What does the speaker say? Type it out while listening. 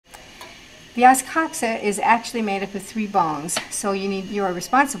The os coxa is actually made up of 3 bones, so you are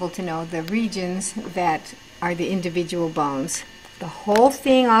responsible to know the regions that are the individual bones. The whole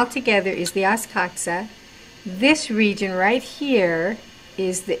thing all together is the os coxa. This region right here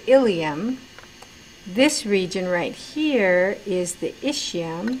is the ilium. This region right here is the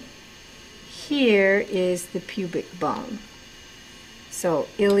ischium. Here is the pubic bone. So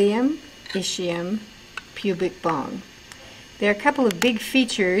ilium, ischium, pubic bone. There are a couple of big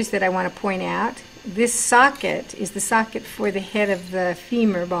features that I want to point out. This socket is the socket for the head of the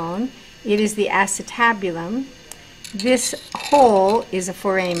femur bone. It is the acetabulum. This hole is a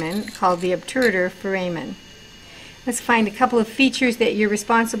foramen called the obturator foramen. Let's find a couple of features that you're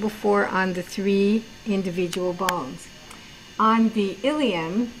responsible for on the 3 individual bones. On the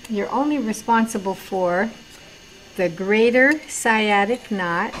ilium, you're only responsible for the greater sciatic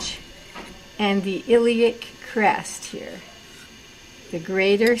notch and the iliac crest here. The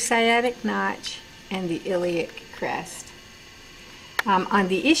greater sciatic notch and the iliac crest. On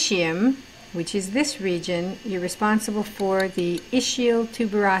the ischium, which is this region, you're responsible for the ischial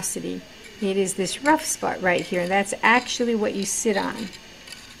tuberosity. It is this rough spot right here. That's actually what you sit on,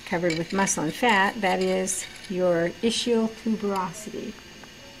 covered with muscle and fat. That is your ischial tuberosity.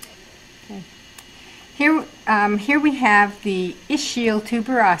 Okay. Here we have the ischial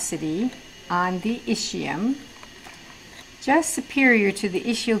tuberosity on the ischium. Just superior to the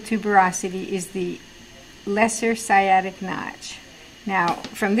ischial tuberosity is the lesser sciatic notch. Now,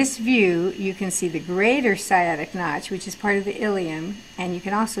 from this view, you can see the greater sciatic notch, which is part of the ilium, and you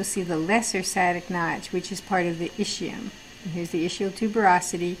can also see the lesser sciatic notch, which is part of the ischium. And here's the ischial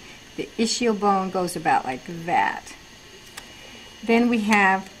tuberosity. The ischial bone goes about like that. Then we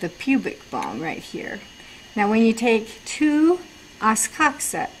have the pubic bone right here. Now, when you take 2 os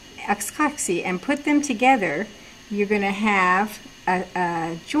coxae and put them together, you're going to have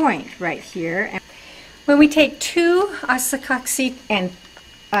a joint right here. And when we take 2 os coxae and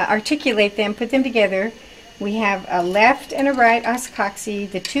articulate them, put them together, we have a left and a right os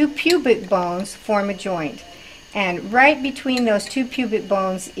coxae. The 2 pubic bones form a joint. And right between those 2 pubic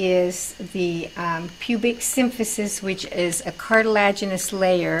bones is the pubic symphysis, which is a cartilaginous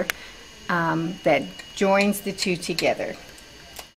layer that joins the 2 together.